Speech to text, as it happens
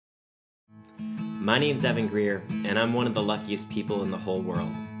My name's Greer, and I'm one of the luckiest people in the whole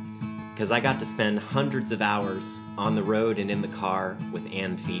world, because I got to spend hundreds of hours on the road and in the car with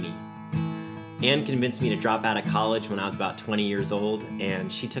Anne Feeney. Anne convinced me to drop out of college when I was about 20 years old,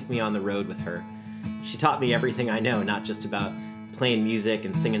 and she took me on the road with her. She taught me everything I know, not just about playing music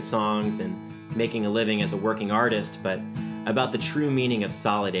and singing songs and making a living as a working artist, but about the true meaning of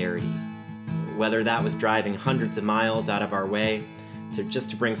solidarity. Whether that was driving hundreds of miles out of our way just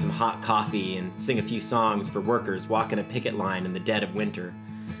to bring some hot coffee and sing a few songs for workers walking a picket line in the dead of winter,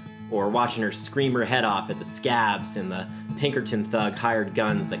 or watching her scream her head off at the scabs and the Pinkerton thug hired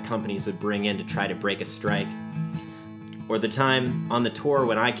guns that companies would bring in to try to break a strike, or the time on the tour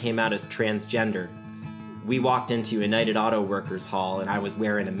when I came out as transgender. We walked into United Auto Workers Hall and I was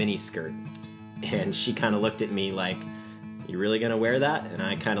wearing a miniskirt, and she kind of looked at me like, "You really gonna wear that?" And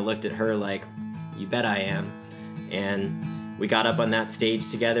I kind of looked at her like, "You bet I am." And we got up on that stage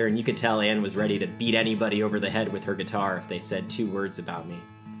together, and you could tell Anne was ready to beat anybody over the head with her guitar if they said two words about me.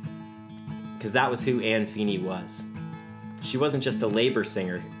 Because that was who Anne Feeney was. She wasn't just a labor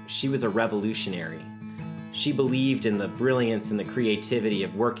singer, she was a revolutionary. She believed in the brilliance and the creativity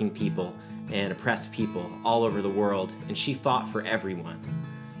of working people and oppressed people all over the world, and she fought for everyone.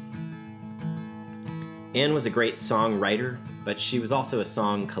 Anne was a great songwriter, but she was also a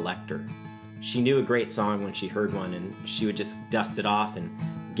song collector. She knew a great song when she heard one, and she would just dust it off and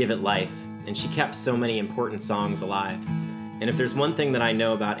give it life, and she kept so many important songs alive. And if there's one thing that I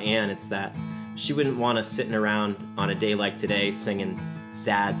know about Anne, it's that she wouldn't want us sitting around on a day like today singing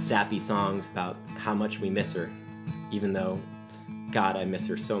sad, sappy songs about how much we miss her, even though, God, I miss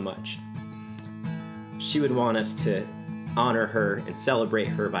her so much. She would want us to honor her and celebrate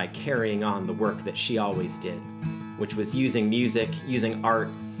her by carrying on the work that she always did, which was using music, using art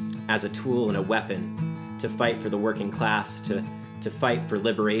as a tool and a weapon to fight for the working class, to fight for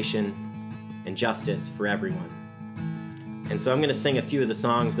liberation and justice for everyone. And so I'm going to sing a few of the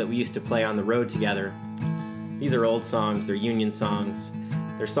songs that we used to play on the road together. These are old songs, they're Union songs.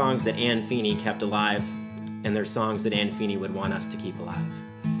 They're songs that Anne Feeney kept alive, and they're songs that Anne Feeney would want us to keep alive.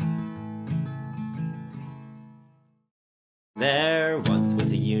 There once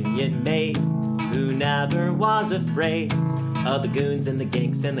was a Union maid who never was afraid of the goons and the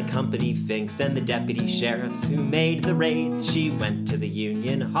ginks and the company finks and the deputy sheriffs who made the raids. She went to the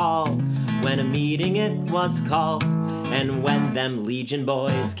Union Hall when a meeting it was called, and when them Legion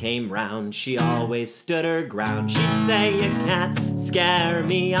boys came round, she always stood her ground. She'd say, "You can't scare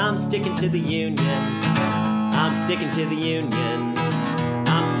me, I'm sticking to the Union. I'm sticking to the Union.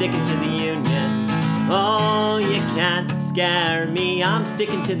 I'm sticking to the Union. Oh, you can't scare me, I'm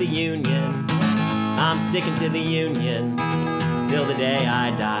sticking to the Union. I'm sticking to the Union till the day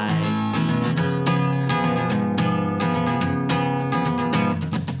I die."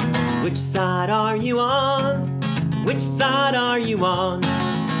 Which side are you on? Which side are you on?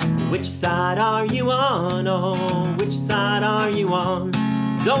 Which side are you on? Oh, which side are you on?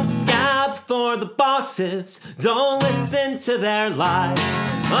 Don't scab for the bosses, don't listen to their lies.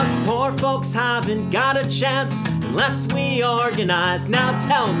 Us poor folks haven't got a chance unless we organize. Now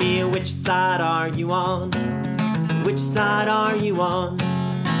tell me, which side are you on? Which side are you on?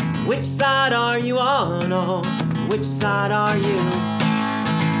 Which side are you on? Oh, which side are you?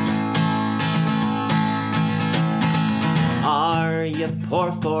 Are you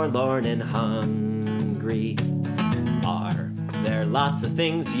poor, forlorn, and hungry? Are there lots of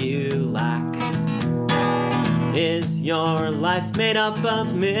things you lack? Is your life made up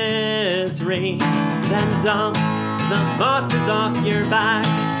of misery? Then dump the bosses off your back.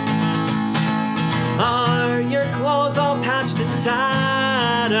 Are your clothes all patched and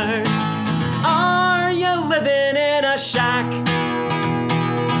tattered? Are you living in a shack?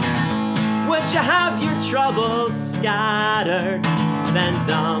 Would you have your troubles scattered? Then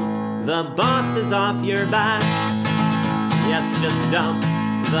dump the bosses off your back. Yes, just dump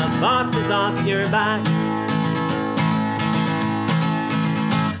the bosses off your back.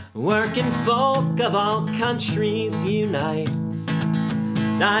 Working folk of all countries unite.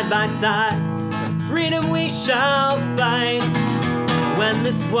 Side by side, for freedom we shall fight. When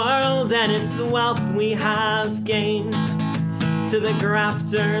this world and its wealth we have gained, to the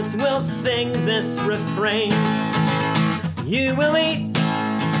grafters we'll sing this refrain. You will eat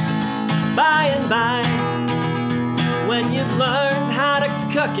by and by, when you've learned how to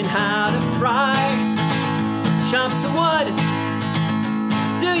cook and how to fry. Chop some wood,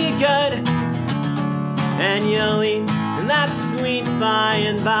 do you good, and you'll eat, and that's sweet by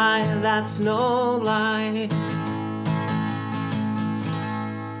and by, that's no lie.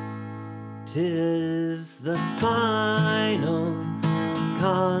 'Tis the final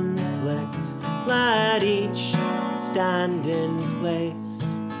conflict, let each stand in place.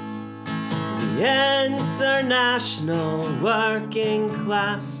 The international working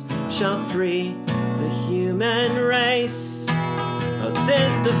class shall free the human race. Oh,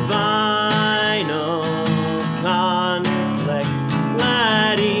 'tis the final conflict,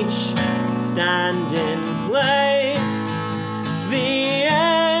 let each stand in place. The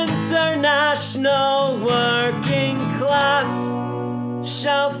international working class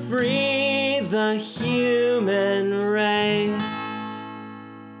shall free the human race.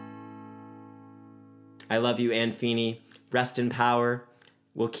 I love you, Anne Feeney. Rest in power.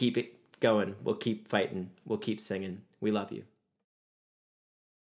 We'll keep it going. We'll keep fighting. We'll keep singing. We love you.